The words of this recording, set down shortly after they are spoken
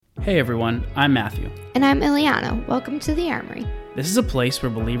Hey everyone, I'm Matthew. And I'm Ileana. Welcome to the Armory. This is a place where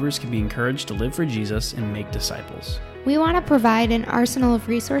believers can be encouraged to live for Jesus and make disciples. We want to provide an arsenal of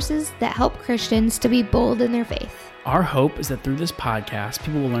resources that help Christians to be bold in their faith. Our hope is that through this podcast,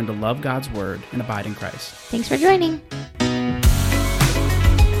 people will learn to love God's Word and abide in Christ. Thanks for joining.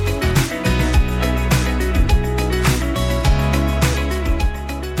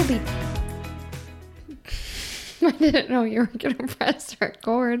 I didn't know you were going to press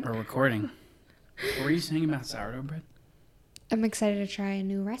record. We're recording. What were you saying about sourdough bread? I'm excited to try a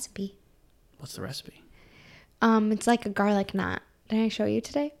new recipe. What's the recipe? It's like a garlic knot. Did I show you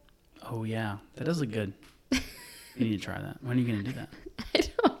today? Oh yeah, that does look good. You need to try that. When are you going to do that? I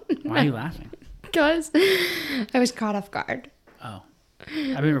don't know. Why are you laughing? Because I was caught off guard. Oh.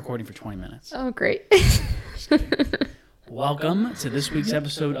 I've been recording for 20 minutes. Oh, great. Welcome to this week's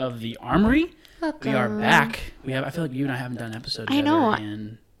episode of The Armory. Welcome. We are back. I feel like you and I haven't done an episode together. I know.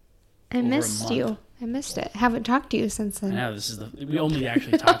 In I missed over a you. month. I missed it. Haven't talked to you since then. I know, we only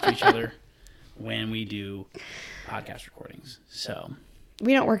actually talk to each other when we do podcast recordings. So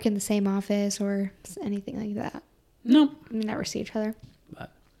We don't work in the same office or anything like that. nope. We never see each other.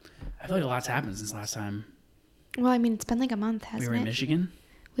 But I feel like a lot's happened since last time Well, I mean, it's been like a month, hasn't we were in it? Michigan.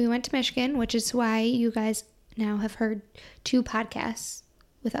 We went to Michigan, which is why you guys now have heard 2 podcasts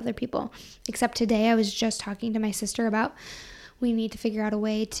with other people. Except today I was just talking to my sister about we need to figure out a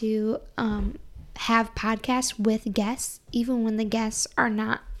way to have podcasts with guests, even when the guests are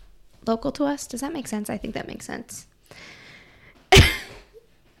not local to us. Does that make sense? I think that makes sense.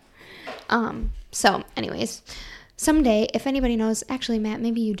 So anyways, someday, if anybody knows, actually, Matt,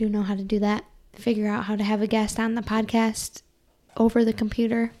 maybe you do know how to do that. Figure out how to have a guest on the podcast over the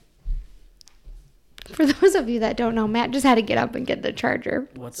computer. For those of you that don't know, Matt just had to get up and get the charger.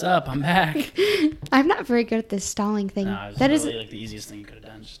 What's up? I'm back. I'm not very good at this stalling thing. No, it was That really is, like the easiest thing you could have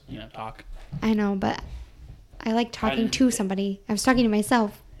done. Just, talk. I know, but I like talking to somebody. I was talking to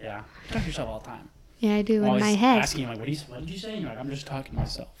myself. Yeah. You talk to yourself all the time. Yeah, I do I'm in always my head. asking you, like, what did you say? And you're like, I'm just talking to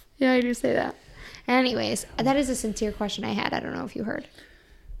myself. Yeah, I do say that. Anyways, that is a sincere question I had. I don't know if you heard.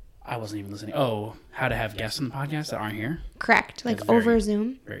 I wasn't even listening. Oh, how to have guests on the podcast that aren't here? Correct. Like It's very- over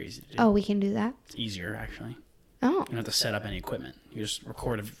Zoom. Very easy to do. Oh, we can do that. It's easier, actually. Oh. You don't have to set up any equipment. You just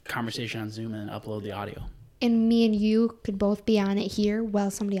record a conversation on Zoom and then upload the audio. And me and you could both be on it here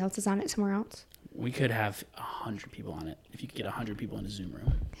while somebody else is on it somewhere else. We could have 100 people on it. If you could get 100 people in a Zoom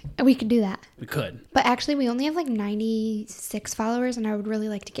room. We could do that. We could. But actually, we only have like 96 followers, and I would really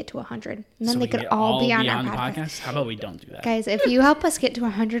like to get to 100. And then So they we can could get all be on the our podcast. How about we don't do that? Guys, if you help us get to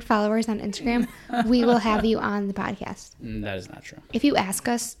 100 followers on Instagram, we will have you on the podcast. That is not true. If you ask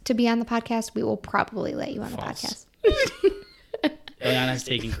us to be on the podcast, we will probably let you on False. the podcast. Ileana's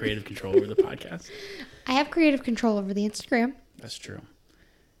taking creative control over the podcast. I have creative control over the Instagram. That's true.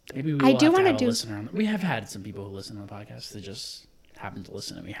 Maybe we I will do have to wanna have a do- listener on. We have had some people who listen to the podcast that just happen to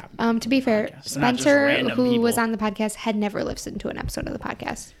listen and we happen To be fair, They're not just Spencer, random who people. was on the podcast, had never listened to an episode of the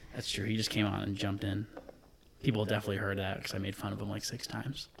podcast. That's true. He just came on and jumped in. People definitely heard that because I made fun of him like 6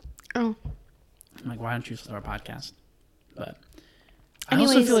 times. Oh. I'm like, why don't you listen to our podcast? But I also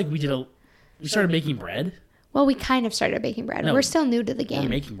Anyways. feel like we started baking bread. Well, we kind of started baking bread. No, We're still new to the We're game.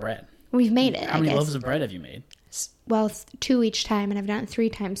 making bread. We've made it, How I many guess. loaves of bread have you made? Well, 2 each time, and I've done it 3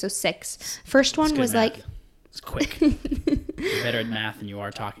 times, so 6. First one It's good was math. like, It's quick. You're better at math than you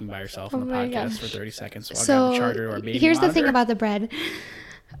are talking by yourself on the my podcast gosh. for 30 seconds. So I'll so grab the charger to our baby here's the thing monitor. about the bread.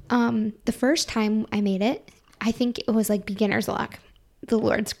 The first time I made it, I think it was like beginner's luck. The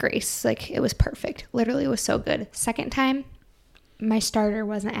Lord's grace. Like, it was perfect. Literally, it was so good. Second time, my starter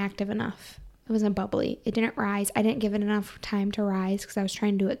wasn't active enough. It wasn't bubbly. It didn't rise. I didn't give it enough time to rise because I was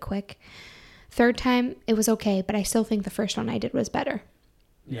trying to do it quick. Third time, it was okay, but I still think the first one I did was better.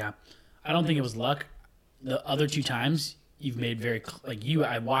 Yeah. I don't think it was luck. The other 2 times, you've made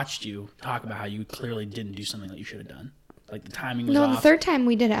I watched you talk about how you clearly didn't do something that you should have done. Like the timing was No, off. the third time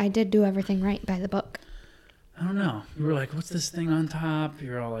we did it, I did do everything right by the book. I don't know. You were like, what's this thing on top?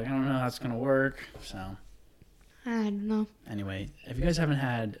 You're all like, I don't know how it's going to work. So I don't know. anyway, if you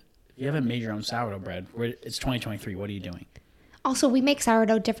haven't made your own sourdough bread, it's 2023. What are you doing? Also, we make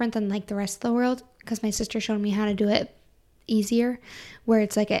sourdough different than like the rest of the world because my sister showed me how to do it easier, where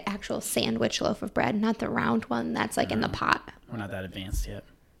it's like an actual sandwich loaf of bread, not the round one that's like in the pot. We're not that advanced yet.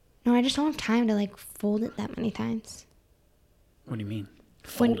 No, I just don't have time to like fold it that many times. What do you mean?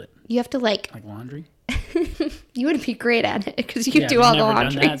 Fold it? You have to like Like you would be great at it because you Yeah, do I've all the never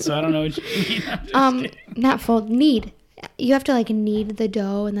laundry. done that, so I don't know what you mean. I'm just kidding. Not fold, knead. You have to like knead the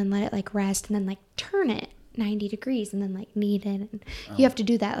dough and then let it like rest and then like turn it 90 degrees and then like knead it. And you have to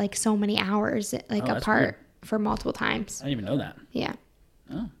do that like so many hours like Oh, that's apart weird. for multiple times. I didn't even know that. Yeah.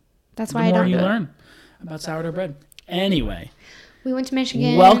 Oh. That's the why I more don't you do it. learn about sourdough bread. Anyway, We went to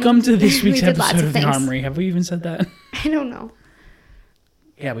Michigan. welcome to this We week's did lots episode of of The things. Armory. Have we even said that? I don't know.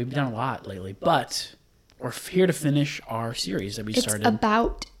 Yeah, we've done a lot lately, but we're here to finish our series that we It's started.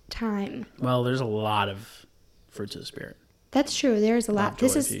 about time. Well, there's a lot of fruits of the Spirit. That's true. There's a lot. Love,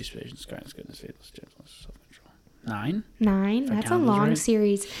 This joy, is peace, patience, kindness, goodness, faithfulness, gentleness, self-control. 9? 9. If I That's a counted those long right.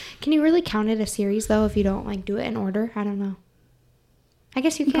 series. Can you really count it a series, though, if you don't, like, do it in order? I don't know. I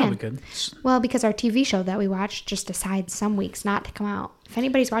guess you can. Probably could. Well, because our TV show that we watched just decides some weeks not to come out. If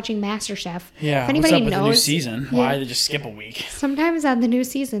anybody's watching MasterChef, Yeah, if anybody what's up with the new knows, season? Yeah. Why did they just skip a week? sometimes on the new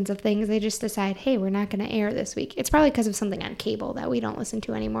seasons of things, they just decide, hey, we're not going to air this week. It's probably because of something on cable that we don't listen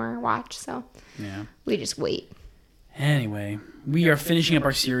to anymore or watch, so Yeah. we just wait. Anyway, we are finishing up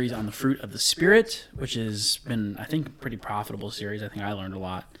our series on the fruit of the Spirit, which has been, I think, a pretty profitable series. I think I learned a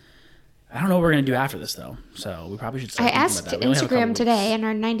lot. I don't know what we're going to do after this, though, so we probably should start I thinking asked about that. We only have a couple Instagram weeks. today, and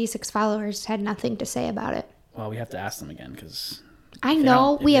our 96 followers had nothing to say about it. Well, we have to ask them again, because I they know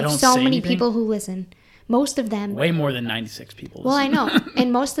don't- we if have they don't so say many anything- people who listen. Most of them. way more than 96 people. Well, I know.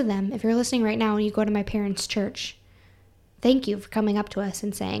 And most of them, if you're listening right now and you go to my parents' church, thank you for coming up to us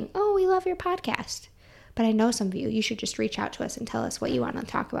and saying, oh, we love your podcast. But I know some of you, you should just reach out to us and tell us what you want to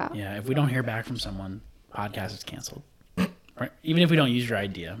talk about. Yeah, if we don't hear back from someone, podcast is canceled. Right? Even if we don't use your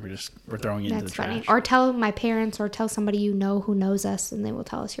idea, we're throwing it into That's the funny. trash. Or tell my parents or tell somebody you know who knows us and they will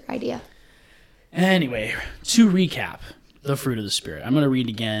tell us your idea. Anyway, to recap the fruit of the Spirit, I'm going to read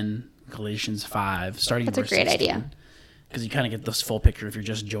again Galatians 5, starting That's in a verse great 16, idea. because you kind of get this full picture if you're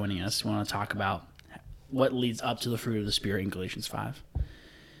just joining us. We want to talk about what leads up to the fruit of the Spirit in Galatians 5.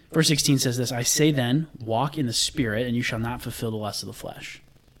 Verse 16 says this, I say then, walk in the Spirit, and you shall not fulfill the lusts of the flesh.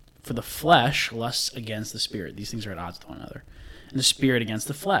 For the flesh lusts against the Spirit. These things are at odds with one another. And the Spirit against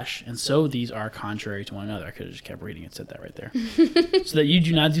the flesh. And so these are contrary to one another. I could have just kept reading it, said that right there. So that you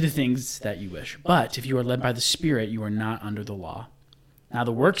do not do the things that you wish. But if you are led by the Spirit, you are not under the law. Now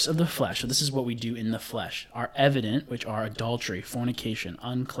the works of the flesh, so this is what we do in the flesh, are evident, which are adultery, fornication,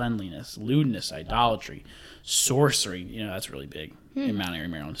 uncleanliness, lewdness, idolatry, sorcery. You know, that's really big in Mount Airy,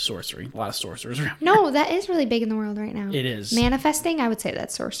 Maryland. Sorcery. A lot of sorcerers around. No, that is really big in the world right now. It is. Manifesting, I would say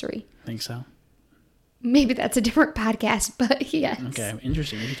that's sorcery. Think so? Maybe that's a different podcast, but yes. Okay,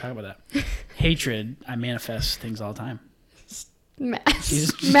 interesting. We should talk about that. Hatred, I manifest things all the time.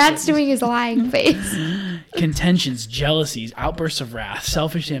 Matt's doing his lying face. Contentions, jealousies, outbursts of wrath,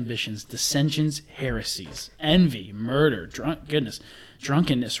 selfish ambitions, dissensions, heresies, envy, murder,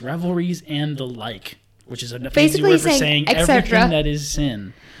 drunkenness, revelries, and the like, which is a fancy Basically word for saying saying et cetera. everything that is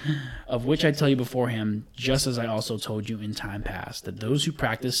sin, of which I tell you beforehand, just as I also told you in time past, that those who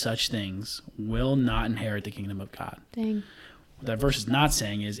practice such things will not inherit the kingdom of God. Dang. What that verse is not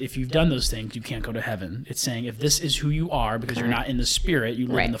saying is if you've done those things, you can't go to heaven. It's saying if this is who you are, because you're not in the Spirit, you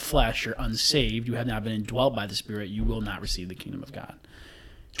live Right. in the flesh, you're unsaved, you have not been indwelt by the Spirit, you will not receive the kingdom of God.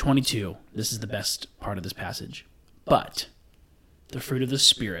 22, this is the best part of this passage. But the fruit of the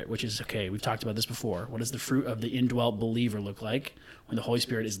Spirit, which is, okay, we've talked about this before. What does the fruit of the indwelt believer look like when the Holy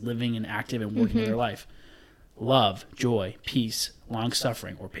Spirit is living and active and working in their life? Love, joy, peace,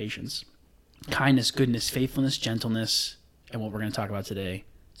 long-suffering, or patience, kindness, goodness, faithfulness, gentleness, and what we're going to talk about today,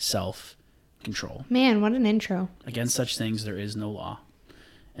 self-control. Man, what an intro. Against such things there is no law.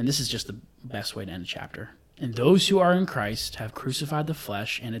 And this is just the best way to end a chapter. And those who are in Christ have crucified the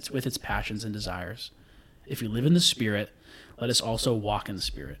flesh and its with its passions and desires. If you live in the Spirit, let us also walk in the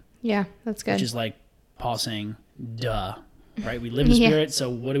Spirit. Yeah, that's good. Which is like Paul saying, duh. Right? We live in the Yeah. Spirit, so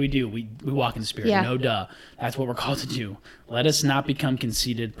what do? We walk in the Spirit. Yeah. No duh. That's what we're called to do. Let us not become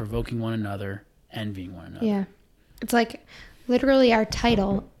conceited, provoking one another, envying one another. Yeah. It's like literally our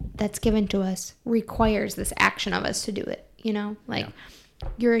title that's given to us requires this action of us to do it. You know, like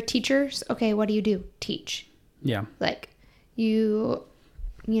you're a teacher. Okay, what do? Teach. Yeah. Like you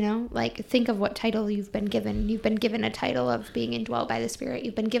know, like think of what title you've been given. You've been given a title of being indwelt by the Spirit.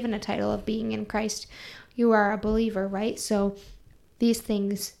 You've been given a title of being in Christ. You are a believer, right? So these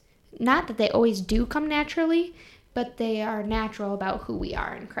things, not that they always do come naturally, but they are natural about who we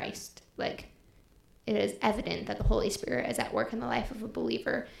are in Christ. Like it is evident that the Holy Spirit is at work in the life of a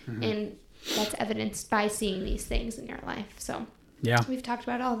believer, and that's evidenced by seeing these things in your life. So Yeah. we've talked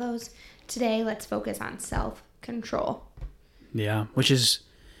about all those. Today, let's focus on self-control. Yeah. Which is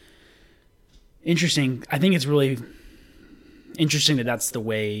interesting. I think it's really interesting that that's the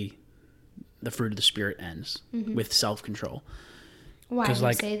way the fruit of the Spirit ends, with self-control. Why do 'Cause, you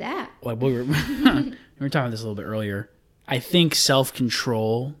like, say that? Like we were talking about this a little bit earlier. I think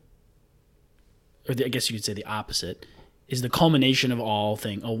self-control, or I guess you could say the opposite, is the culmination of all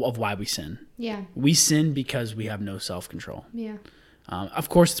of why we sin. Yeah, We sin because we have no self-control. yeah, Of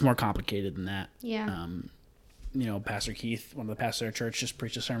course, it's more complicated than that. Yeah. Pastor Keith, one of the pastors at our church, just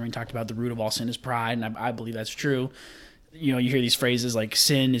preached a sermon. He talked about the root of all sin is pride, and I believe that's true. You hear these phrases like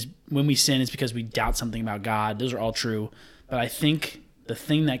when we sin, it's because we doubt something about God. Those are all true. But I think the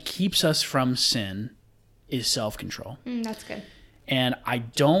thing that keeps us from sin is self-control. That's good. And I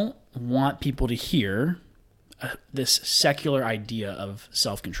don't want people to hear this secular idea of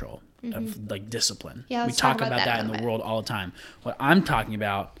self-control, of like discipline. Yeah, we talk about that in the world all the time. What I'm talking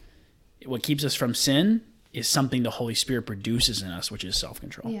about, what keeps us from sin, is something the Holy Spirit produces in us, which is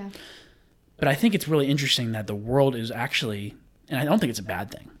self-control. Yeah. But I think it's really interesting that the world is actually, and I don't think it's a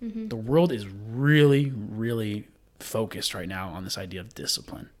bad thing, the world is really, really focused right now on this idea of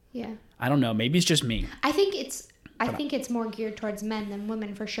discipline. Yeah. I don't know. Maybe it's just me. I think it's more geared towards men than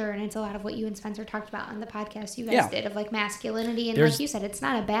women for sure, and it's a lot of what you and Spencer talked about on the podcast you guys did of like masculinity, and like you said, it's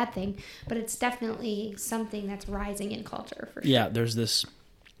not a bad thing, but it's definitely something that's rising in culture for sure. Yeah, there's this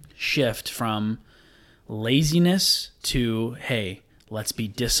shift from laziness to, hey, let's be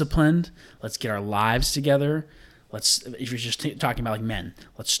disciplined, let's get our lives together. If you're just talking about like men,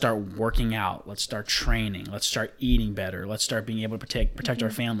 let's start working out, let's start training, let's start eating better, let's start being able to protect our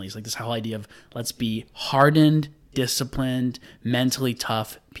families. Like this whole idea of let's be hardened, disciplined, mentally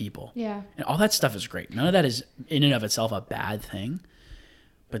tough people. Yeah. And all that stuff is great. None of that is in and of itself a bad thing.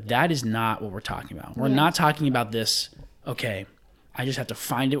 But that is not what we're talking about. We're not talking about this, okay, I just have to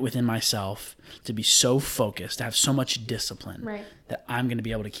find it within myself to be so focused, to have so much discipline that I'm going to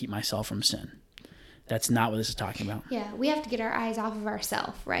be able to keep myself from sin. That's not what this is talking about. Yeah, we have to get our eyes off of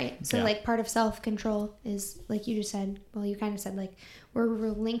ourselves, right? So, like, part of self-control is, like you just said, well, you kind of said, like, we're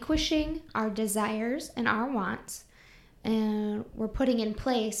relinquishing our desires and our wants, and we're putting in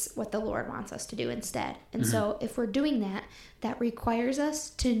place what the Lord wants us to do instead. And so, if we're doing that, that requires us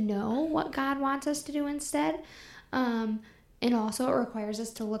to know what God wants us to do instead. And also, it requires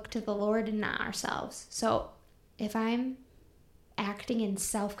us to look to the Lord and not ourselves. So, if I'm acting in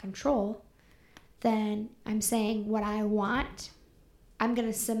self-control, then I'm saying what I want. I'm going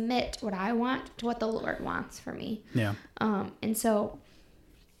to submit what I want to what the Lord wants for me. Yeah. And so,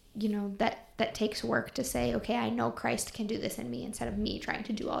 that takes work to say, okay, I know Christ can do this in me instead of me trying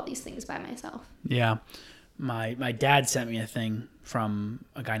to do all these things by myself. Yeah. My dad sent me a thing from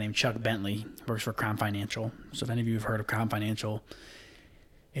a guy named Chuck Bentley, who works for Crown Financial. So if any of you have heard of Crown Financial,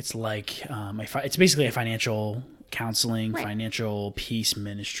 it's like it's basically a financial counseling, financial peace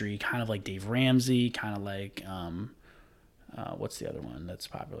ministry, kind of like Dave Ramsey, kind of like what's the other one that's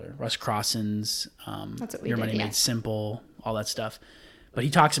popular? Russ Crosson's Your Money Made Simple, all that stuff. But he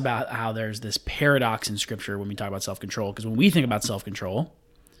talks about how there's this paradox in Scripture when we talk about self-control, because when we think about self-control,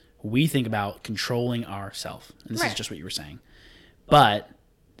 we think about controlling ourselves. And this is just what you were saying. But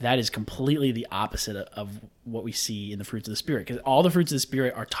that is completely the opposite of what we see in the fruits of the Spirit, because all the fruits of the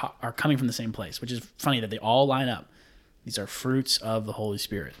Spirit are coming from the same place, which is funny that they all line up. These are fruits of the Holy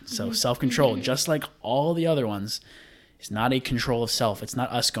Spirit. So self-control, just like all the other ones, is not a control of self. It's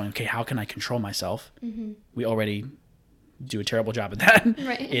not us going, okay, how can I control myself? We already do a terrible job at that.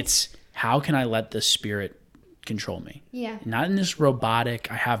 It's how can I let the Spirit control me? Yeah. Not in this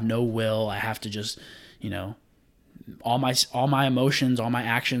robotic, I have no will, I have to just, all my emotions, all my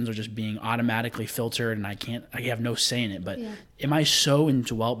actions are just being automatically filtered, and I have no say in it. But am I so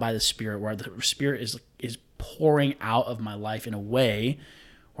indwelt by the Spirit where the Spirit is pouring out of my life in a way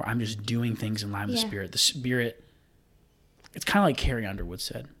where I'm just doing things in line with the Spirit? The Spirit, it's kind of like Carrie Underwood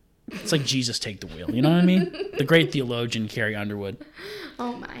said. It's like Jesus take the wheel. You know what I mean? The great theologian Carrie Underwood.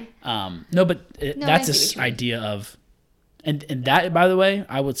 Oh my. That's this idea of, and that, by the way,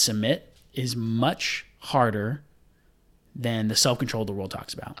 I would submit is much harder than the self-control the world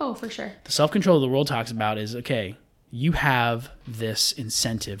talks about. Oh, for sure. The self-control the world talks about is, okay, you have this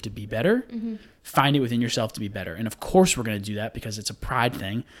incentive to be better. Find it within yourself to be better. And of course we're going to do that because it's a pride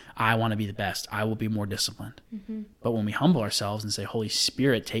thing. I want to be the best. I will be more disciplined. But when we humble ourselves and say, Holy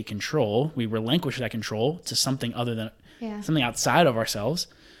Spirit, take control, we relinquish that control to something other than something outside of ourselves.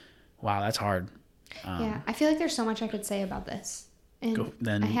 Wow, that's hard. I feel like there's so much I could say about this. And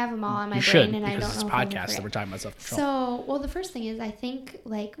then I have them all on my brain, and I don't know. It's podcast that we're talking about self-control. So, well, the first thing is, I think,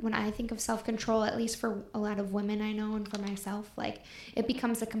 like, when I think of self-control, at least for a lot of women I know and for myself, like, it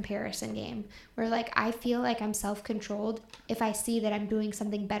becomes a comparison game where, like, I feel like I'm self-controlled if I see that I'm doing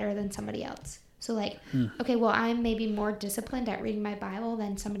something better than somebody else. So, like, okay, well, I'm maybe more disciplined at reading my Bible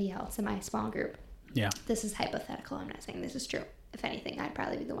than somebody else in my small group. Yeah. This is hypothetical. I'm not saying this is true. If anything, I'd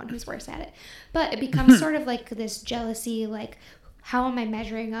probably be the one who's worse at it. But it becomes sort of like this jealousy, like, how am I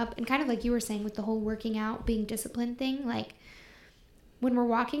measuring up? And kind of like you were saying with the whole working out, being disciplined thing, like, when we're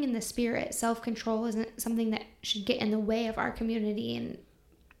walking in the Spirit, self-control isn't something that should get in the way of our community and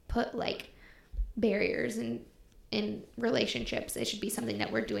put like barriers in relationships. It should be something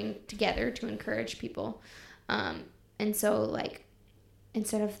that we're doing together to encourage people. And so like,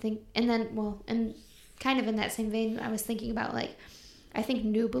 instead of and kind of in that same vein, I was thinking about like, I think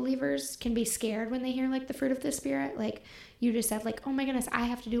new believers can be scared when they hear like the fruit of the Spirit. Like you just said, like, oh my goodness, I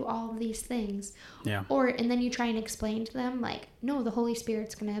have to do all of these things. Yeah. And then you try and explain to them like, no, the Holy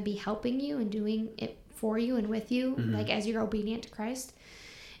Spirit's going to be helping you and doing it for you and with you, like as you're obedient to Christ.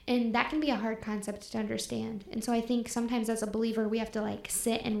 And that can be a hard concept to understand. And so I think sometimes as a believer, we have to like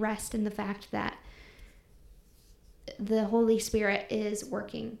sit and rest in the fact that the Holy Spirit is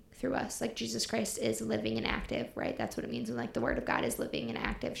working through us. Like Jesus Christ is living and active, right? That's what it means when like the word of God is living and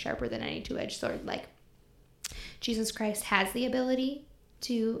active, sharper than any two-edged sword. Like Jesus Christ has the ability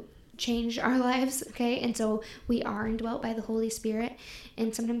to change our lives, okay? And so we are indwelt by the Holy Spirit,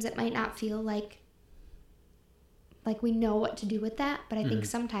 and sometimes it might not feel like we know what to do with that, but I think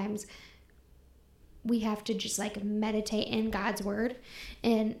sometimes we have to just like meditate in God's word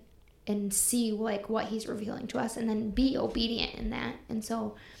and see like what he's revealing to us and then be obedient in that. And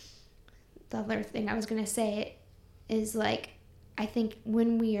so the other thing I was going to say is like, I think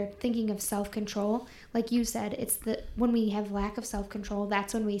when we are thinking of self-control, like you said, when we have lack of self-control,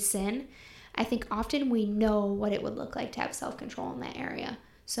 that's when we sin. I think often we know what it would look like to have self-control in that area.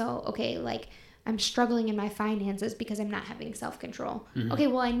 So, okay, like I'm struggling in my finances because I'm not having self-control. Okay,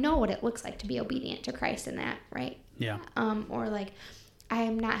 well, I know what it looks like to be obedient to Christ in that, right? Yeah. Or like I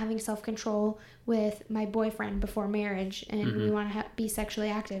am not having self-control with my boyfriend before marriage and we want to be sexually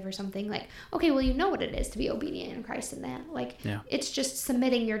active or something. Like, okay, well, you know what it is to be obedient in Christ in that. Like, it's just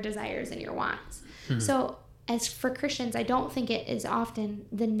submitting your desires and your wants. So as for Christians, I don't think it is often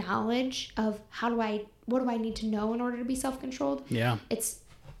the knowledge of what do I need to know in order to be self-controlled? Yeah.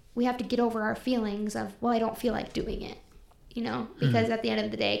 We have to get over our feelings of, well, I don't feel like doing it, because at the end of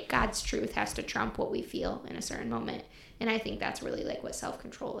the day, God's truth has to trump what we feel in a certain moment. And I think that's really like what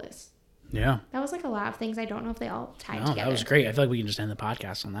self-control is. Yeah. That was like a lot of things. I don't know if they all tied together. That was great. I feel like we can just end the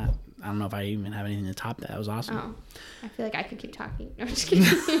podcast on that. I don't know if I even have anything to top that. That was awesome. Oh, I feel like I could keep talking. No, I'm just kidding.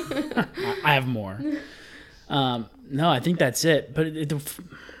 I have more. No, I think that's it. But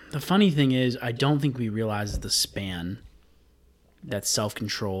the funny thing is, I don't think we realize the span that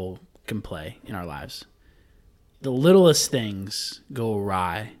self-control can play in our lives. The littlest things go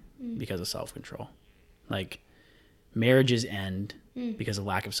awry because of self-control. Like marriages end because of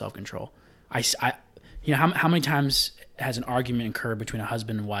lack of self-control. How many times has an argument occurred between a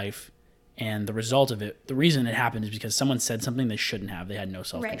husband and wife, and the result of it, the reason it happened is because someone said something they shouldn't have. They had no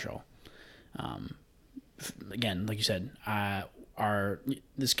self-control. Right. Again, like you said,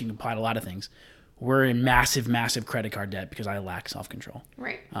 this can apply to a lot of things. We're in massive, massive credit card debt because I lack self-control.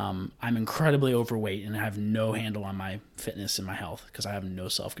 Right. I'm incredibly overweight and I have no handle on my fitness and my health because I have no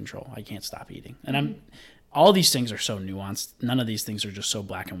self-control. I can't stop eating. And all these things are so nuanced. None of these things are just so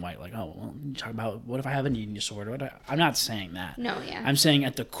black and white. Like, oh, well, you talk about what if I have an eating disorder? I'm not saying that. No, yeah. I'm saying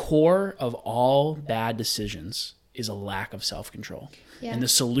at the core of all bad decisions is a lack of self-control. Yeah. And the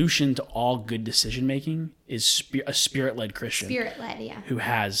solution to all good decision-making is a spirit-led Christian. Spirit-led, yeah. Who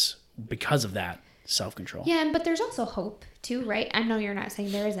has, because of that, self-control. Yeah, but there's also hope too, right? I know you're not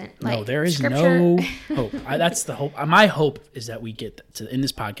saying there isn't. Like, no, there is Scripture... no hope. That's the hope. My hope is that we get to, in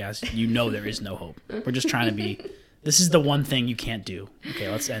this podcast, there is no hope. We're just trying to be, this is the one thing you can't do. Okay,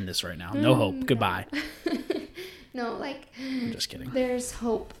 let's end this right now. No hope. Goodbye. No, like, I'm just kidding. There's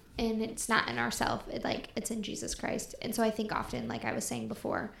hope, and it's not in ourselves. It's in Jesus Christ. And so I think often, like I was saying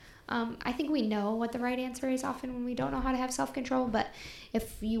before, I think we know what the right answer is often when we don't know how to have self-control. But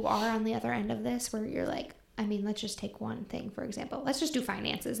if you are on the other end of this where you're like, I mean, let's just take one thing, for example. Let's just do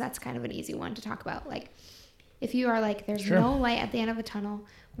finances. That's kind of an easy one to talk about. Like, if you are like, there's no light at the end of a tunnel.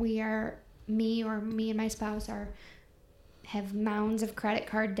 Me and my spouse have mounds of credit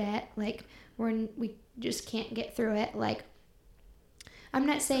card debt. Like, we just can't get through it. Like, I'm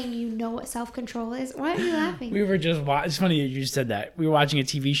not saying you know what self-control is. Why are you laughing? We were just it's funny that you just said that. We were watching a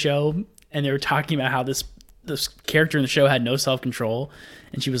TV show, and they were talking about how this character in the show had no self-control.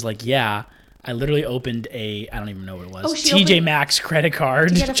 And she was like, yeah, I literally opened I don't even know what it was, TJ Maxx credit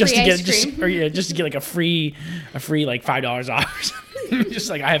card just to get like a free like $5 off or something. Just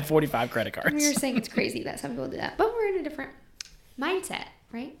like I have 45 credit cards. We were saying it's crazy that some people do that, but we're in a different mindset,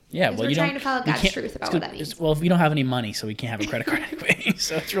 right? Yeah, well, we're trying to follow God's truth about what that means. Well, if we don't have any money, so we can't have a credit card anyway,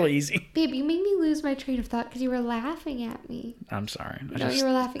 so it's really easy. Babe, you made me lose my train of thought because you were laughing at me. I'm sorry. You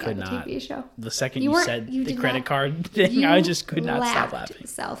were laughing at the TV show. The second you said the credit card thing, I just could not stop laughing.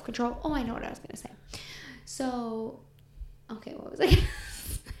 Self-control. Oh, I know what I was going to say. So, Okay, what was I gonna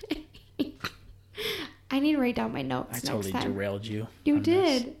say? I need to write down my notes. I next totally time. derailed you. You on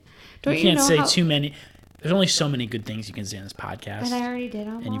did. This. Don't You can't know say how... too many. There's only so many good things you can say on this podcast. And I already did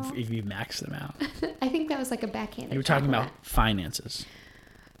them and all. you've maxed them out. I think that was like a backhanded You were talking compliment. about finances.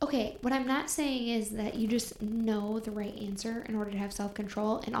 Okay, what I'm not saying is that you just know the right answer in order to have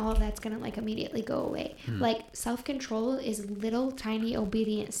self-control, and all of that's going to like immediately go away. Like, self-control is little tiny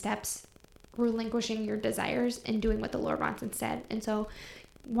obedient steps, relinquishing your desires and doing what the Lord wants instead. And so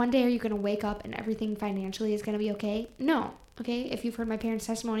one day, are you going to wake up and everything financially is going to be okay? No. Okay, if you've heard my parents'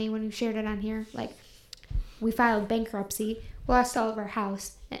 testimony when we shared it on here, like, we filed bankruptcy, lost all of our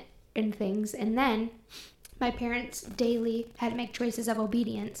house and things, and then my parents daily had to make choices of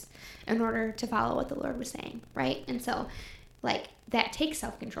obedience in order to follow what the Lord was saying, right? And so, like, that takes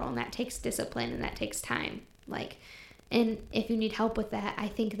self-control, and that takes discipline, and that takes time. Like, and if you need help with that, I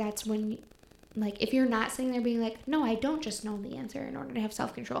think that's when, like, if you're not sitting there being like, no, I don't just know the answer in order to have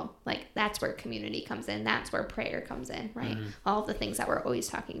self-control, like, that's where community comes in. That's where prayer comes in, right? All of the things that we're always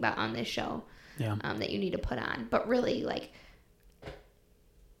talking about on this show that you need to put on. But really, like,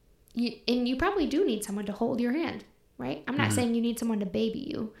 you probably do need someone to hold your hand, right? I'm not saying you need someone to baby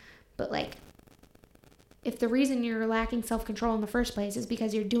you, but like, if the reason you're lacking self-control in the first place is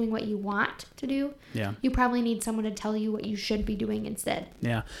because you're doing what you want to do, you probably need someone to tell you what you should be doing instead.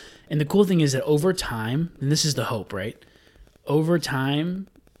 Yeah. And the cool thing is that over time, and this is the hope, right? Over time,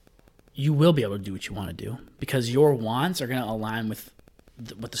 you will be able to do what you want to do because your wants are going to align with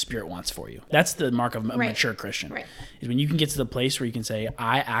what the Spirit wants for you. That's the mark of a mature Christian. Right. Is when you can get to the place where you can say,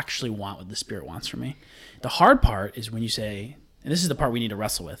 I actually want what the Spirit wants for me. The hard part is when you say, and this is the part we need to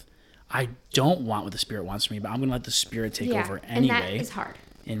wrestle with, I don't want what the Spirit wants for me, but I'm going to let the Spirit take over anyway. And that is hard.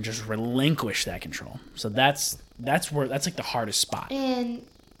 And just relinquish that control. So that's like the hardest spot. And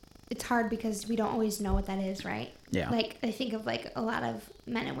it's hard because we don't always know what that is, right? Yeah. Like, I think of like a lot of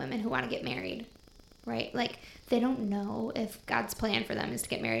men and women who want to get married, right? Like, they don't know if God's plan for them is to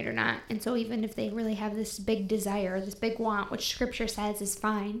get married or not. And so even if they really have this big desire, this big want, which Scripture says is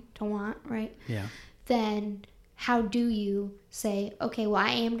fine to want, right? Yeah. Then how do you say, okay, well,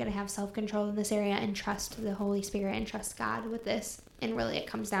 I am going to have self-control in this area and trust the Holy Spirit and trust God with this? And really it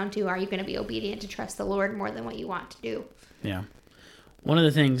comes down to, are you going to be obedient to trust the Lord more than what you want to do? Yeah. One of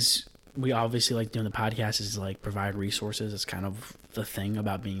the things we obviously like doing the podcast is like provide resources. It's kind of the thing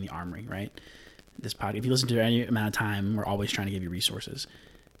about being the Armory, right? This podcast, if you listen to it any amount of time, we're always trying to give you resources.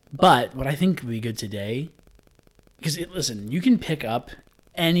 But what I think would be good today, because listen, you can pick up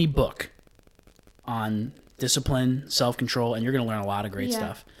any book on discipline, self-control, and you're going to learn a lot of great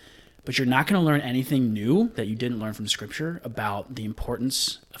stuff. But you're not going to learn anything new that you didn't learn from Scripture about the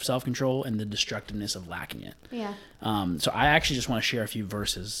importance of self-control and the destructiveness of lacking it. Yeah. So I actually just want to share a few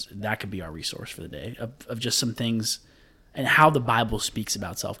verses. That could be our resource for the day of just some things and how the Bible speaks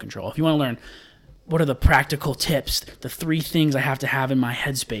about self-control. If you want to learn what are the practical tips, the 3 things I have to have in my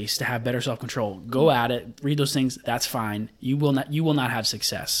headspace to have better self-control, go at it, read those things. That's fine. You will not have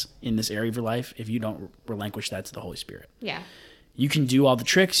success in this area of your life if you don't relinquish that to the Holy Spirit. Yeah. You can do all the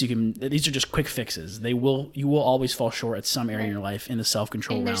tricks. These are just quick fixes. You will always fall short at some area in your life in the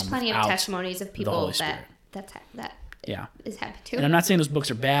self-control realm. And there's plenty of testimonies of people that is happy too. And I'm not saying those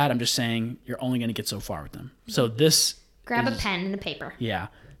books are bad. I'm just saying you're only going to get so far with them. So grab a pen and a paper. Yeah.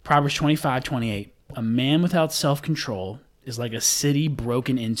 Proverbs 25:28. A man without self-control is like a city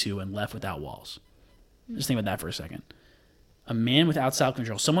broken into and left without walls. Just think about that for a second. A man without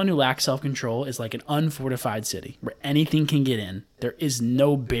self-control, someone who lacks self-control is like an unfortified city where anything can get in. There is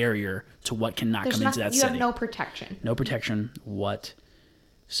no barrier to what cannot come into that city. You have no protection. No protection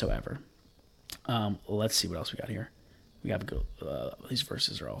whatsoever. Let's see what else we got here. We have these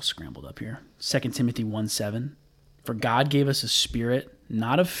verses are all scrambled up here. 2 Timothy 1:7. For God gave us a spirit,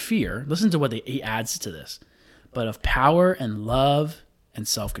 not of fear. Listen to what he adds to this, but of power and love and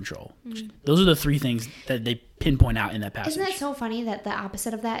self-control. Those are the 3 things that they pinpoint out in that passage. Isn't that so funny that the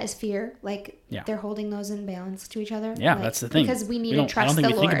opposite of that is fear? Like, they're holding those in balance to each other. Yeah, like, that's the thing. Because we need to trust the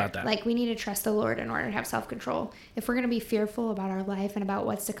Lord. Think about that. Like, we need to trust the Lord in order to have self-control. If we're going to be fearful about our life and about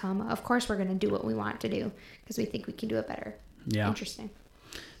what's to come, of course we're going to do what we want to do because we think we can do it better. Yeah. Interesting.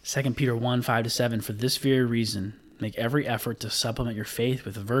 2 Peter 1:5-7. For this very reason, make every effort to supplement your faith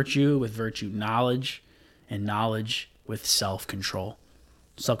with virtue knowledge, and knowledge with self-control.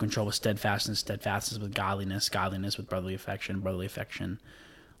 Self-control with steadfastness, steadfastness with godliness, godliness with brotherly affection,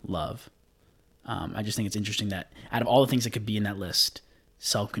 love. I just think it's interesting that out of all the things that could be in that list,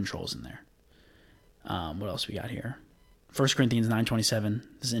 self-control's in there. What else we got here? 1 Corinthians 9:27.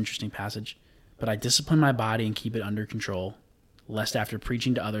 This is an interesting passage. But I discipline my body and keep it under control, lest after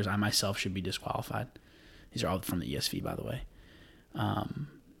preaching to others, I myself should be disqualified. These are all from the ESV, by the way.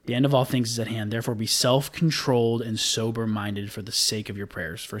 The end of all things is at hand. Therefore, be self-controlled and sober-minded for the sake of your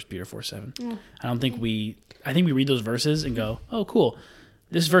prayers. 1 Peter 4:7. Yeah. I think we read those verses and go, oh, cool.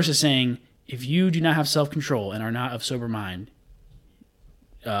 This verse is saying, if you do not have self-control and are not of sober mind,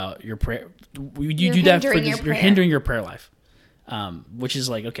 your prayer, you do that for this, you're hindering your prayer life. Which is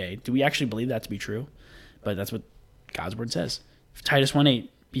like, okay, do we actually believe that to be true? But that's what God's word says. Titus 1:8.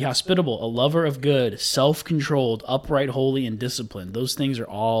 Be hospitable, a lover of good, self-controlled, upright, holy, and disciplined. Those things are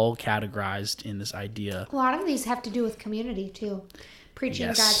all categorized in this idea. A lot of these have to do with community, too. Preaching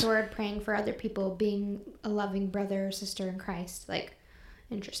God's word, praying for other people, being a loving brother or sister in Christ. Like,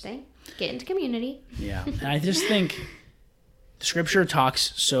 interesting. Get into community. Yeah. And I just think Scripture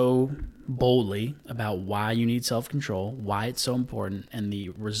talks so boldly about why you need self-control, why it's so important, and the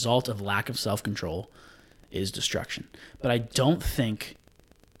result of lack of self-control is destruction. But I don't think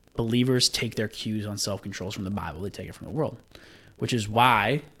believers take their cues on self-controls from the Bible. They take it from the world, which is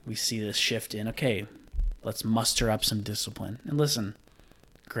why we see this shift in, okay, let's muster up some discipline. And listen,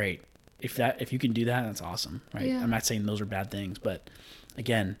 great. If you can do that, that's awesome, right? Yeah. I'm not saying those are bad things, but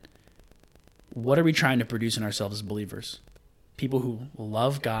again, what are we trying to produce in ourselves as believers? People who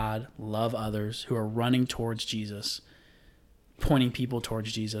love God, love others, who are running towards Jesus, pointing people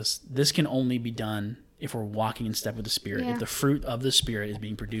towards Jesus. This can only be done if we're walking in step with the Spirit, if the fruit of the Spirit is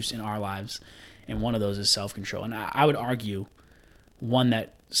being produced in our lives, and one of those is self-control. And I would argue one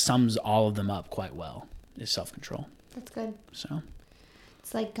that sums all of them up quite well is self-control. That's good. So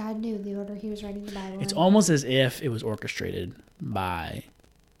it's like God knew the order he was writing the Bible. It's almost as if it was orchestrated by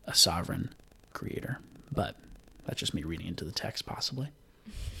a sovereign creator, but that's just me reading into the text, possibly.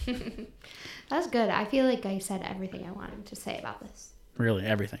 That's good. I feel like I said everything I wanted to say about this. Really,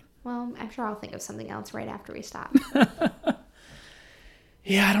 everything. Well, I'm sure I'll think of something else right after we stop.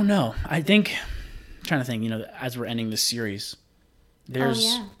 Yeah, I don't know. I'm trying to think, as we're ending this series, there's...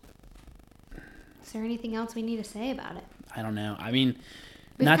 Oh, yeah. Is there anything else we need to say about it? I don't know. I mean,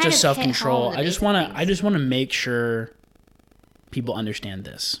 not just self-control. I just want to make sure people understand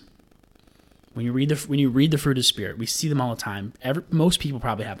this. When you read the fruit of the Spirit, we see them all the time. Most people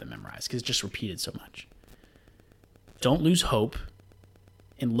probably have them memorized because it's just repeated so much. Don't lose hope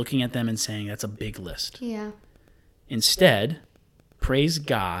in looking at them and saying that's a big list. Yeah. Instead, praise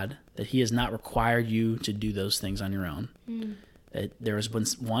God that He has not required you to do those things on your own. That there is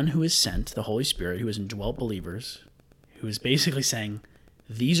one who is sent, the Holy Spirit, who has indwelt believers, who is basically saying,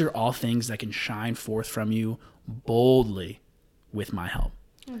 these are all things that can shine forth from you boldly with my help.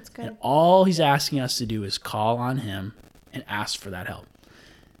 That's good. And all He's asking us to do is call on Him and ask for that help.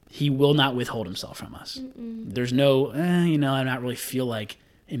 He will not withhold Himself from us. Mm-mm. There's no, I not really feel like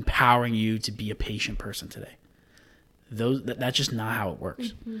empowering you to be a patient person today. That's just not how it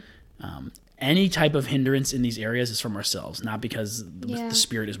works. Mm-hmm. Any type of hindrance in these areas is from ourselves, not because the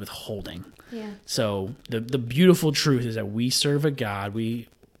Spirit is withholding. Yeah. So the beautiful truth is that we serve a God, we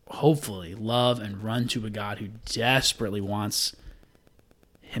hopefully love and run to a God who desperately wants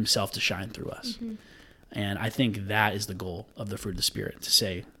Himself to shine through us. Mm-hmm. And I think that is the goal of the fruit of the Spirit, to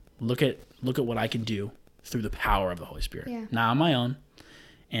say, look at what I can do through the power of the Holy Spirit, not on my own.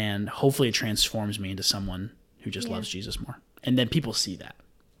 And hopefully it transforms me into someone who just loves Jesus more. And then people see that.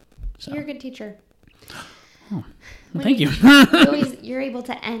 So. You're a good teacher. Oh, well, thank you. You're able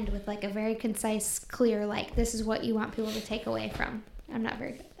to end with like a very concise, clear, like, this is what you want people to take away from. I'm not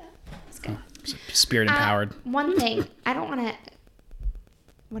very good at that. That's good. Spirit empowered. One thing, I don't want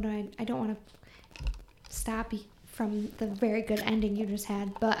to stop you from the very good ending you just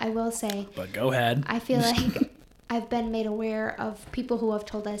had, but I will say. But go ahead. I feel like I've been made aware of people who have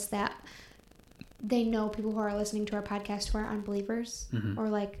told us that they know people who are listening to our podcast who are unbelievers, or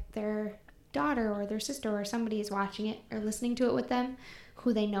like their daughter or their sister or somebody is watching it or listening to it with them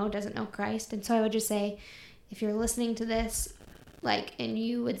who they know doesn't know Christ. And so I would just say, if you're listening to this, like, and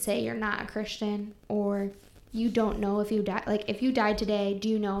you would say you're not a Christian, or you don't know if you die, like if you died today, do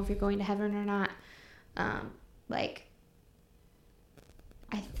you know if you're going to heaven or not?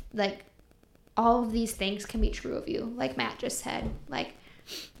 All of these things can be true of you. Like Matt just said, like,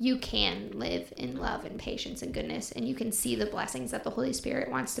 you can live in love and patience and goodness, and you can see the blessings that the Holy Spirit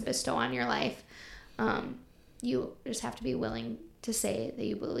wants to bestow on your life. You just have to be willing to say that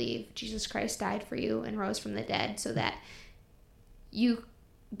you believe Jesus Christ died for you and rose from the dead so that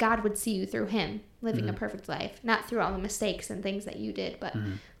God would see you through Him living a perfect life, not through all the mistakes and things that you did, but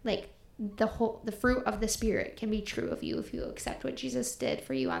like the fruit of the Spirit can be true of you if you accept what Jesus did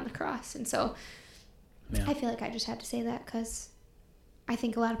for you on the cross. And so I feel like I just had to say that because I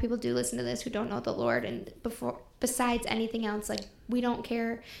think a lot of people do listen to this who don't know the Lord. And besides anything else, like, we don't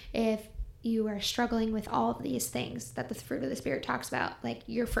care if you are struggling with all of these things that the fruit of the Spirit talks about, like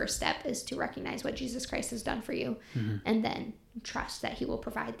your first step is to recognize what Jesus Christ has done for you, and then trust that he will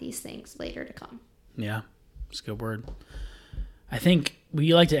provide these things later to come. Yeah, it's a good word. I think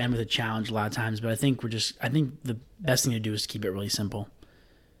we like to end with a challenge a lot of times, but I think the best thing to do is to keep it really simple.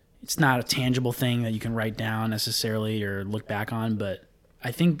 It's not a tangible thing that you can write down necessarily or look back on, but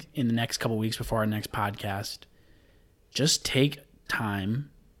I think in the next couple of weeks before our next podcast, just take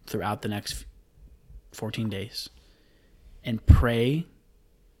time throughout the next 14 days and pray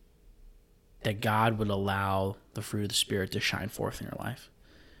that God would allow the fruit of the Spirit to shine forth in your life.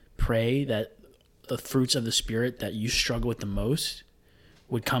 Pray that the fruits of the Spirit that you struggle with the most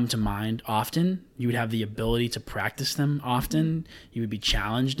would come to mind often. You would have the ability to practice them often. You would be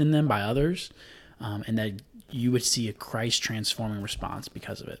challenged in them by others, and that you would see a Christ transforming response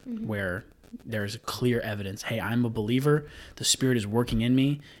because of it, where there's a clear evidence, hey, I'm a believer, the Spirit is working in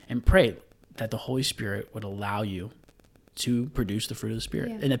me, and pray that the Holy Spirit would allow you to produce the fruit of the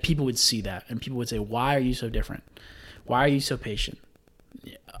Spirit, and that people would see that, and people would say, why are you so different? Why are you so patient?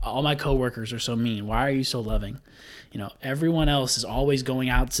 All my coworkers are so mean. Why are you so loving? Everyone else is always going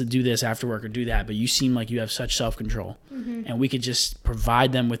out to do this after work or do that, but you seem like you have such self-control. And we could just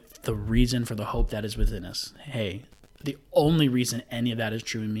provide them with the reason for the hope that is within us. Hey, the only reason any of that is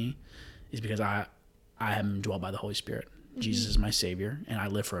true in me is because I am indwelled by the Holy Spirit. Jesus is my Savior, and I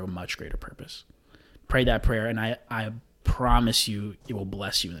live for a much greater purpose. Pray that prayer, and I promise you it will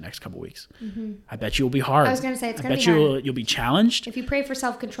bless you in the next couple weeks. I bet you it will be hard. I was going to say, it's going to be hard. You'll be challenged. If you pray for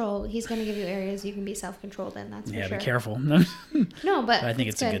self-control, he's going to give you areas you can be self-controlled in, that's for sure. Yeah, be careful. No, but I think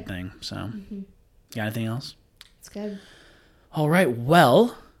it's a good thing. So, got anything else? It's good. All right,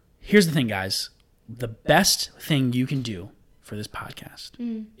 well, here's the thing, guys. The best thing you can do for this podcast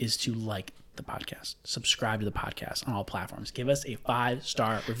is to like the podcast, subscribe to the podcast on all platforms, give us a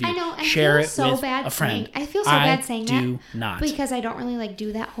 5-star review. I know, share it so with bad a friend. I feel so bad saying that. I do not, because I don't really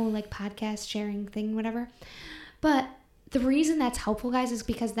do that whole podcast sharing thing, whatever. But the reason that's helpful, guys, is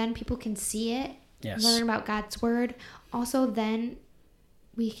because then people can see it, learn about God's word. Also, then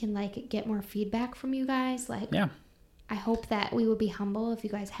we can get more feedback from you guys. I hope that we would be humble if you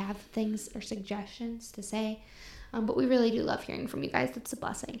guys have things or suggestions to say. But we really do love hearing from you guys. It's a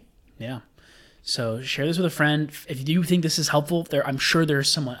blessing. Yeah. So share this with a friend. If you think this is helpful, I'm sure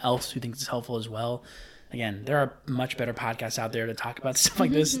there's someone else who thinks it's helpful as well. Again, there are much better podcasts out there to talk about stuff like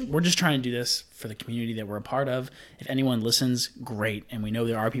this. We're just trying to do this for the community that we're a part of. If anyone listens, great. And we know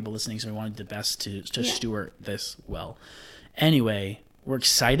there are people listening, so we want to do the best to steward this well. Anyway, we're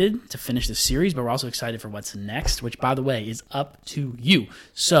excited to finish this series, but we're also excited for what's next, which, by the way, is up to you.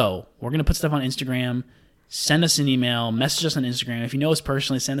 So we're going to put stuff on Instagram. Send us an email, message us on Instagram. If you know us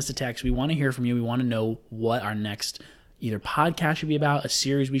personally, send us a text. We want to hear from you. We want to know what our next either podcast should be about, a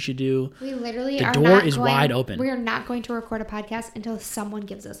series we should do. We literally the door is wide open. We are not going to record a podcast until someone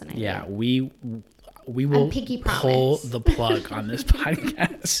gives us an idea. Yeah, we will pull the plug on this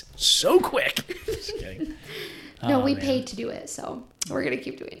podcast so quick. Just kidding. No, we paid to do it, so we're gonna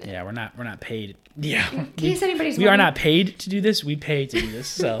keep doing it. Yeah, we're not paid. Yeah, in case anybody's we are not paid to do this. We pay to do this.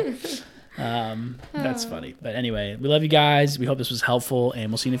 So. That's funny. But anyway, we love you guys. We hope this was helpful,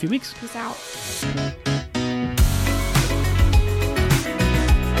 and we'll see you in a few weeks. Peace out.